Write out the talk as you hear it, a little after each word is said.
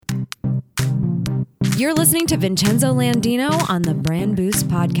You're listening to Vincenzo Landino on the Brand Boost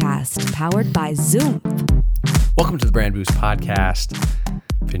Podcast, powered by Zoom. Welcome to the Brand Boost Podcast.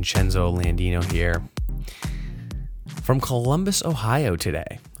 Vincenzo Landino here from Columbus, Ohio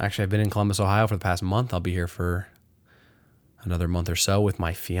today. Actually, I've been in Columbus, Ohio for the past month. I'll be here for another month or so with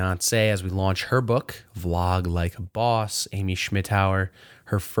my fiance as we launch her book, Vlog Like a Boss, Amy Schmittauer,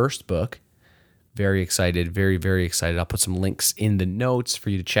 her first book. Very excited, very, very excited. I'll put some links in the notes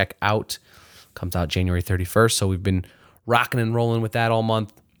for you to check out. Comes out January 31st, so we've been rocking and rolling with that all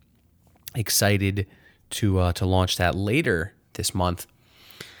month. Excited to launch that later this month.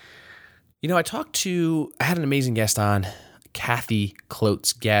 You know, I had an amazing guest on, Kathy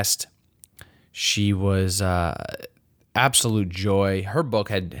Klotz guest. She was absolute joy. Her book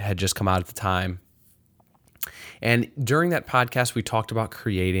had just come out at the time. And during that podcast, we talked about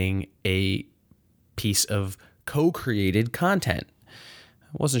creating a piece of co-created content.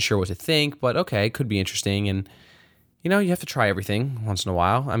 I wasn't sure what to think, but okay, could be interesting. And, you know, you have to try everything once in a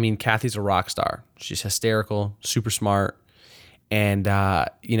while. I mean, Kathy's a rock star. She's hysterical, super smart. And,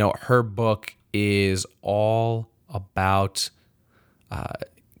 her book is all about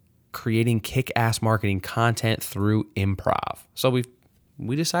creating kick-ass marketing content through improv. So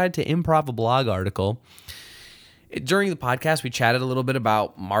we decided to improv a blog article. During the podcast, we chatted a little bit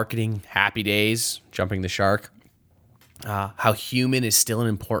about marketing happy days, jumping the shark, how human is still an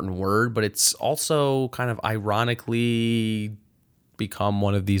important word, but it's also kind of ironically become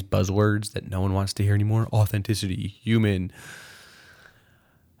one of these buzzwords that no one wants to hear anymore. Authenticity, human.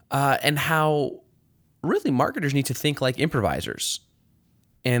 And how really marketers need to think like improvisers.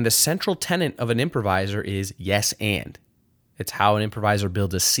 And the central tenet of an improviser is yes and. It's how an improviser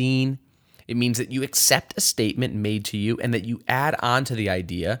builds a scene. It means that you accept a statement made to you and that you add on to the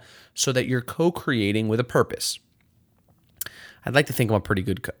idea so that you're co-creating with a purpose. I'd like to think I'm a pretty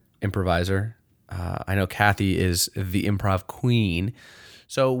good improviser. I know Kathy is the improv queen.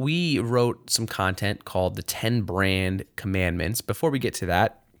 So we wrote some content called the 10 Brand Commandments. Before we get to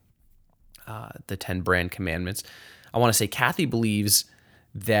that, the 10 Brand Commandments, I want to say Kathy believes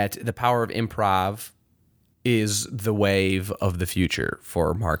that the power of improv is the wave of the future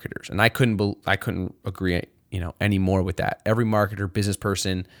for marketers. And I couldn't agree, any more with that. Every marketer, business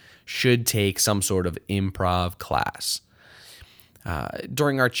person should take some sort of improv class.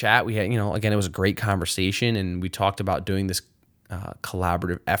 During our chat, we had, again, it was a great conversation, and we talked about doing this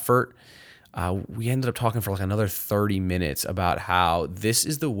collaborative effort. We ended up talking for like another 30 minutes about how this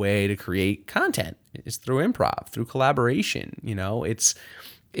is the way to create content. It's through improv, through collaboration.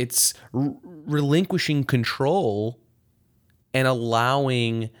 It's relinquishing control and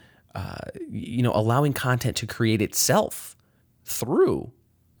allowing content to create itself through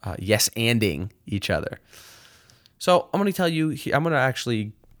yes-anding each other. So I'm going to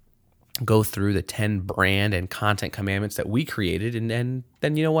actually go through the 10 brand and content commandments that we created. And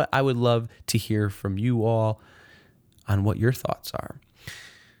then you know what? I would love to hear from you all on what your thoughts are.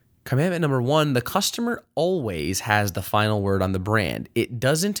 Commandment number 1, the customer always has the final word on the brand. It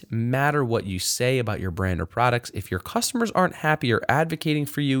doesn't matter what you say about your brand or products. If your customers aren't happy or advocating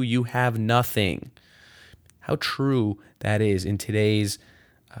for you, you have nothing. How true that is in today's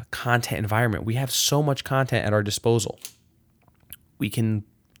content environment. We have so much content at our disposal. We can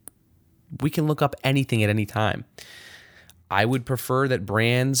look up anything at any time. I would prefer that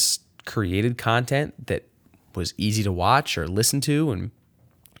brands created content that was easy to watch or listen to and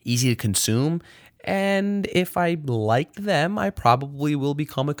easy to consume. And if I liked them, I probably will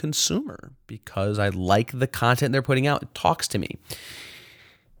become a consumer because I like the content they're putting out. It talks to me.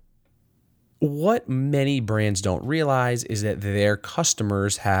 What many brands don't realize is that their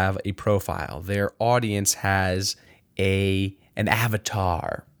customers have a profile. Their audience has an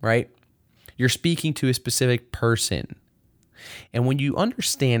avatar, right? You're speaking to a specific person. And when you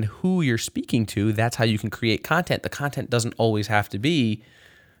understand who you're speaking to, that's how you can create content. The content doesn't always have to be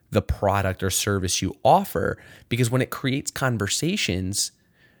the product or service you offer, because when it creates conversations,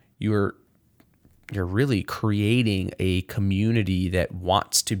 you're really creating a community that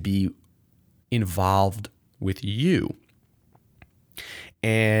wants to be involved with you.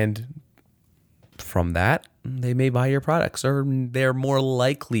 And from that, they may buy your products, or they're more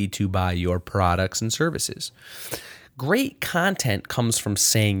likely to buy your products and services. Great content comes from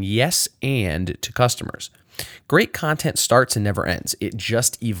saying yes and to customers. Great content starts and never ends. It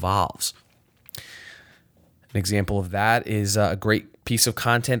just evolves. An example of that is a great piece of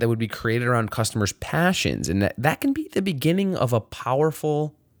content that would be created around customers' passions. And that can be the beginning of a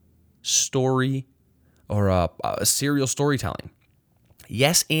powerful story or a serial storytelling.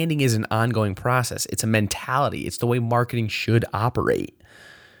 Yes-anding is an ongoing process. It's a mentality. It's the way marketing should operate.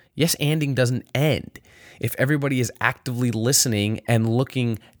 Yes-anding doesn't end. If everybody is actively listening and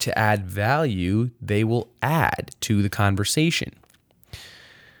looking to add value, they will add to the conversation.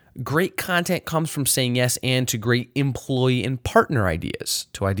 Great content comes from saying yes and to great employee and partner ideas,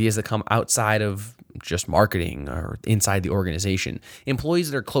 to ideas that come outside of just marketing or inside the organization.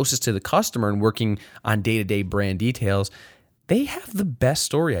 Employees that are closest to the customer and working on day-to-day brand details, they have the best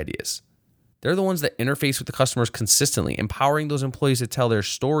story ideas. They're the ones that interface with the customers consistently, empowering those employees to tell their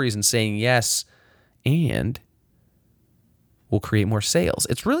stories and saying yes and will create more sales.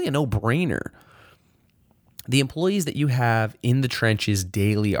 It's really a no-brainer. The employees that you have in the trenches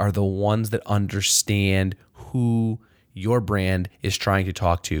daily are the ones that understand who your brand is trying to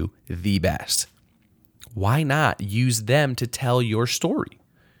talk to the best. Why not use them to tell your story,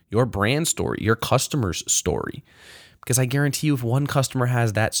 your brand story, your customer's story? Because I guarantee you, if one customer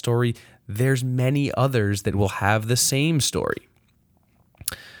has that story, there's many others that will have the same story.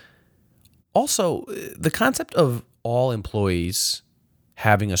 Also, the concept of all employees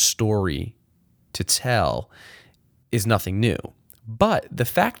having a story to tell is nothing new. But the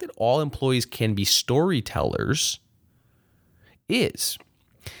fact that all employees can be storytellers is.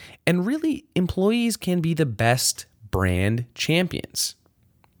 And really, employees can be the best brand champions.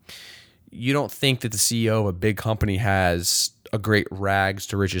 You don't think that the CEO of a big company has a great rags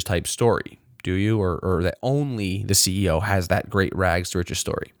to riches type story, do you? Or that only the CEO has that great rags to riches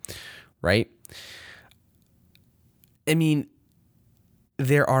story, right? I mean,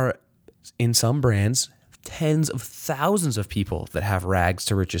 there are, in some brands, tens of thousands of people that have rags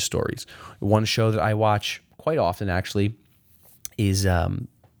to riches stories. One show that I watch quite often, actually, is The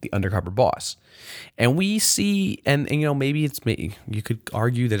Undercover Boss. And we see, and maybe you could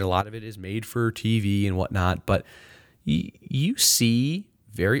argue that a lot of it is made for TV and whatnot, but you see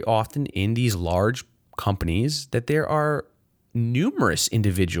very often in these large companies that there are numerous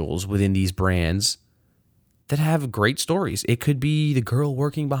individuals within these brands that have great stories. It could be the girl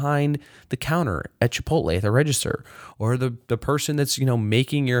working behind the counter at Chipotle at the register, or the person that's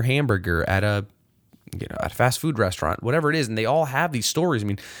making your hamburger at a fast food restaurant, whatever it is, and they all have these stories. I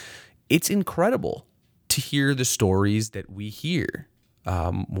mean, it's incredible to hear the stories that we hear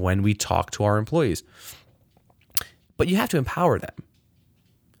when we talk to our employees. But you have to empower them.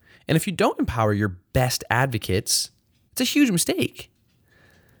 And if you don't empower your best advocates, it's a huge mistake.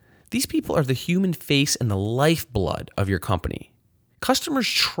 These people are the human face and the lifeblood of your company. Customers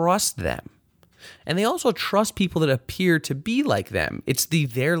trust them. And they also trust people that appear to be like them. It's the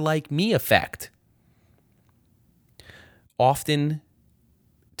they're like me effect. Often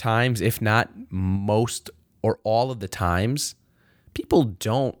times, if not most or all of the times, people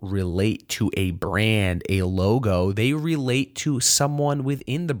don't relate to a brand, a logo. They relate to someone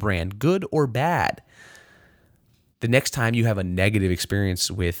within the brand, good or bad. The next time you have a negative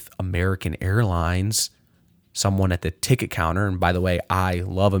experience with American Airlines, someone at the ticket counter, and by the way, I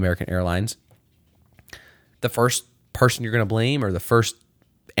love American Airlines, the first person you're going to blame or the first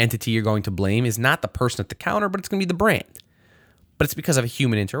entity you're going to blame is not the person at the counter, but it's going to be the brand. But it's because of a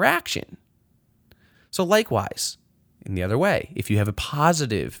human interaction. So likewise, in the other way, if you have a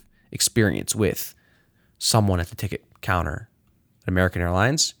positive experience with someone at the ticket counter at American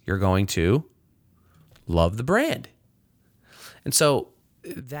Airlines, you're going to love the brand. And so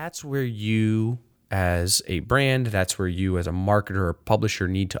that's where you as a brand, that's where you as a marketer or publisher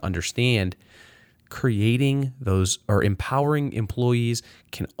need to understand creating those or empowering employees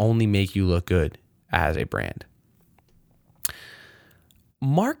can only make you look good as a brand.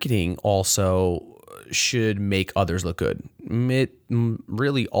 Marketing also should make others look good. It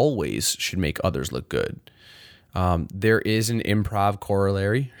really always should make others look good. There is an improv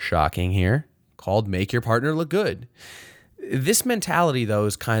corollary, shocking here, called Make Your Partner Look Good. This mentality, though,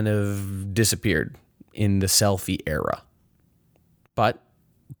 is kind of disappeared in the selfie era. But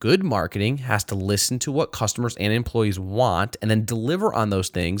good marketing has to listen to what customers and employees want and then deliver on those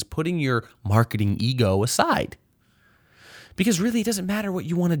things, putting your marketing ego aside. Because really, it doesn't matter what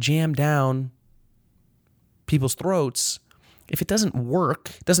you want to jam down people's throats. If it doesn't work,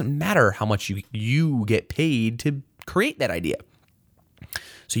 it doesn't matter how much you get paid to create that idea.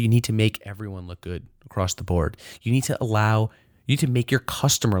 So you need to make everyone look good across the board. You need to make your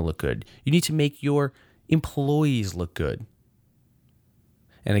customer look good. You need to make your employees look good.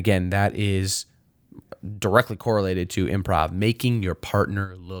 And again, that is directly correlated to improv, making your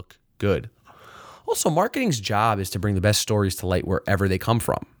partner look good. Also, marketing's job is to bring the best stories to light wherever they come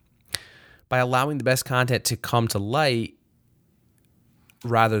from. By allowing the best content to come to light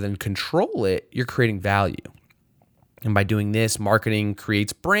rather than control it, you're creating value. And by doing this, marketing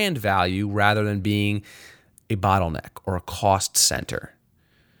creates brand value rather than being a bottleneck or a cost center.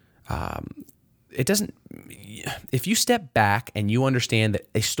 it doesn't, if you step back and you understand that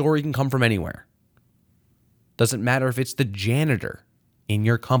a story can come from anywhere, doesn't matter if it's the janitor in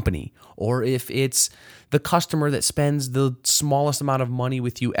your company or if it's the customer that spends the smallest amount of money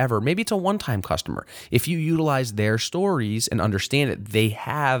with you ever. Maybe it's a one-time customer. If you utilize their stories and understand it, they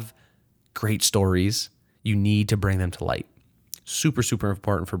have great stories. You need to bring them to light. Super, super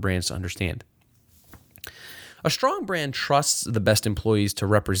important for brands to understand. A strong brand trusts the best employees to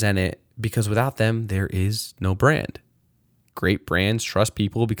represent it because without them, there is no brand. Great brands trust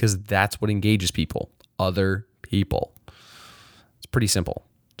people because that's what engages people, other people. It's pretty simple.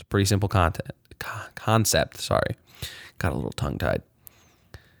 It's a pretty simple concept. Sorry, got a little tongue-tied.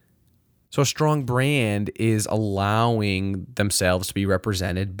 So a strong brand is allowing themselves to be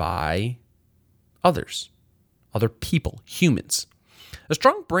represented by others, other people, humans. A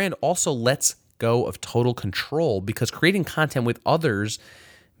strong brand also lets go of total control because creating content with others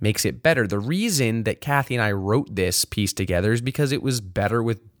makes it better. The reason that Kathy and I wrote this piece together is because it was better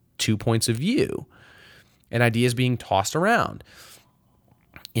with 2 points of view and ideas being tossed around.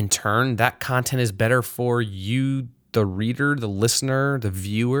 In turn, that content is better for you, the reader, the listener, the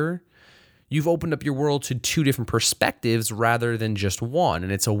viewer. You've opened up your world to 2 different perspectives rather than just one,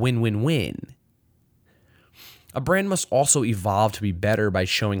 and it's a win-win-win. A brand must also evolve to be better by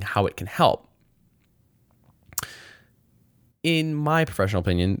showing how it can help. In my professional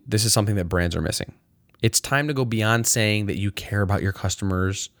opinion, this is something that brands are missing. It's time to go beyond saying that you care about your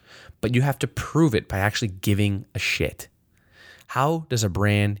customers, but you have to prove it by actually giving a shit. How does a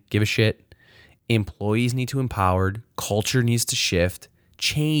brand give a shit? Employees need to be empowered. Culture needs to shift.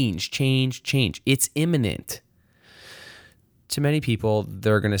 Change. It's imminent. To many people,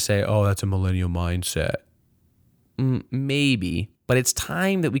 they're going to say, oh, that's a millennial mindset. Maybe, but it's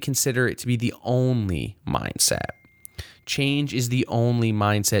time that we consider it to be the only mindset. Change is the only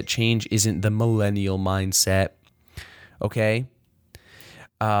mindset. Change isn't the millennial mindset. Okay?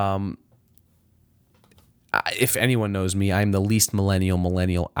 If anyone knows me, I'm the least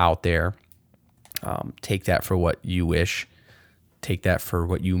millennial out there. Take that for what you wish. Take that for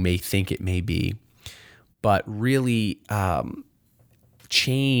what you may think it may be. But really,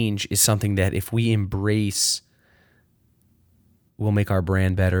 change is something that if we embrace, we'll make our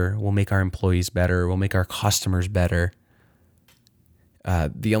brand better. We'll make our employees better. We'll make our customers better.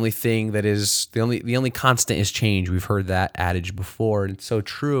 The only thing that is the only constant is change. We've heard that adage before, and it's so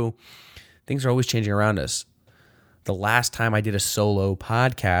true. Things are always changing around us. The last time I did a solo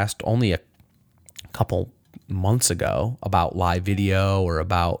podcast, only a couple months ago, about live video or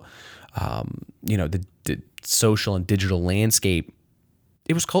about the social and digital landscape,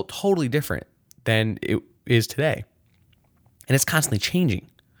 it was totally different than it is today, and it's constantly changing.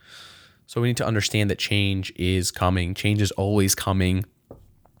 So we need to understand that change is coming. Change is always coming.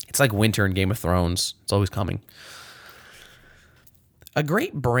 It's like winter in Game of Thrones. It's always coming. A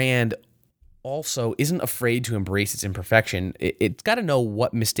great brand also isn't afraid to embrace its imperfection. It's got to know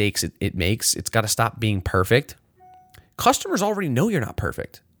what mistakes it makes. It's got to stop being perfect. Customers already know you're not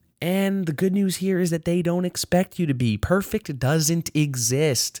perfect. And the good news here is that they don't expect you to be. Perfect doesn't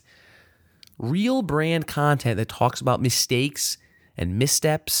exist. Real brand content that talks about mistakes and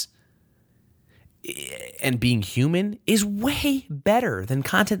missteps and being human is way better than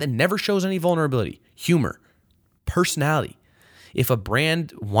content that never shows any vulnerability, humor, personality. If a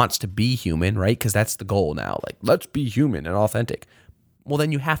brand wants to be human, right? Because that's the goal now. Like, let's be human and authentic. Well,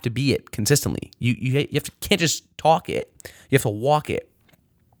 then you have to be it consistently. You can't just talk it. You have to walk it.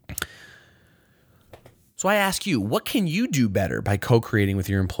 So I ask you, what can you do better by co-creating with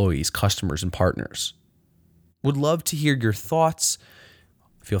your employees, customers, and partners? Would love to hear your thoughts.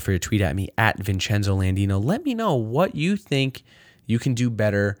 Feel free to tweet at me at Vincenzo Landino. Let me know what you think you can do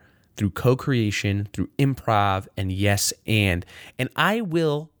better through co-creation, through improv, and yes, and I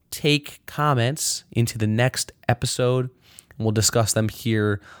will take comments into the next episode, and we'll discuss them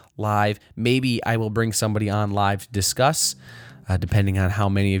here live. Maybe I will bring somebody on live to discuss, depending on how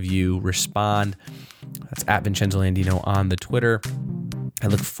many of you respond. That's at Vincenzo Landino on the Twitter. I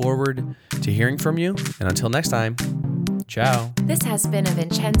look forward to hearing from you, and until next time, ciao. This has been a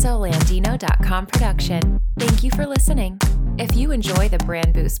VincenzoLandino.com production. Thank you for listening. If you enjoy the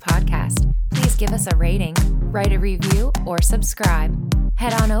Brand Boost podcast, please give us a rating, write a review, or subscribe.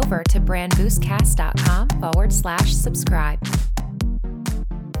 Head on over to brandboostcast.com/subscribe.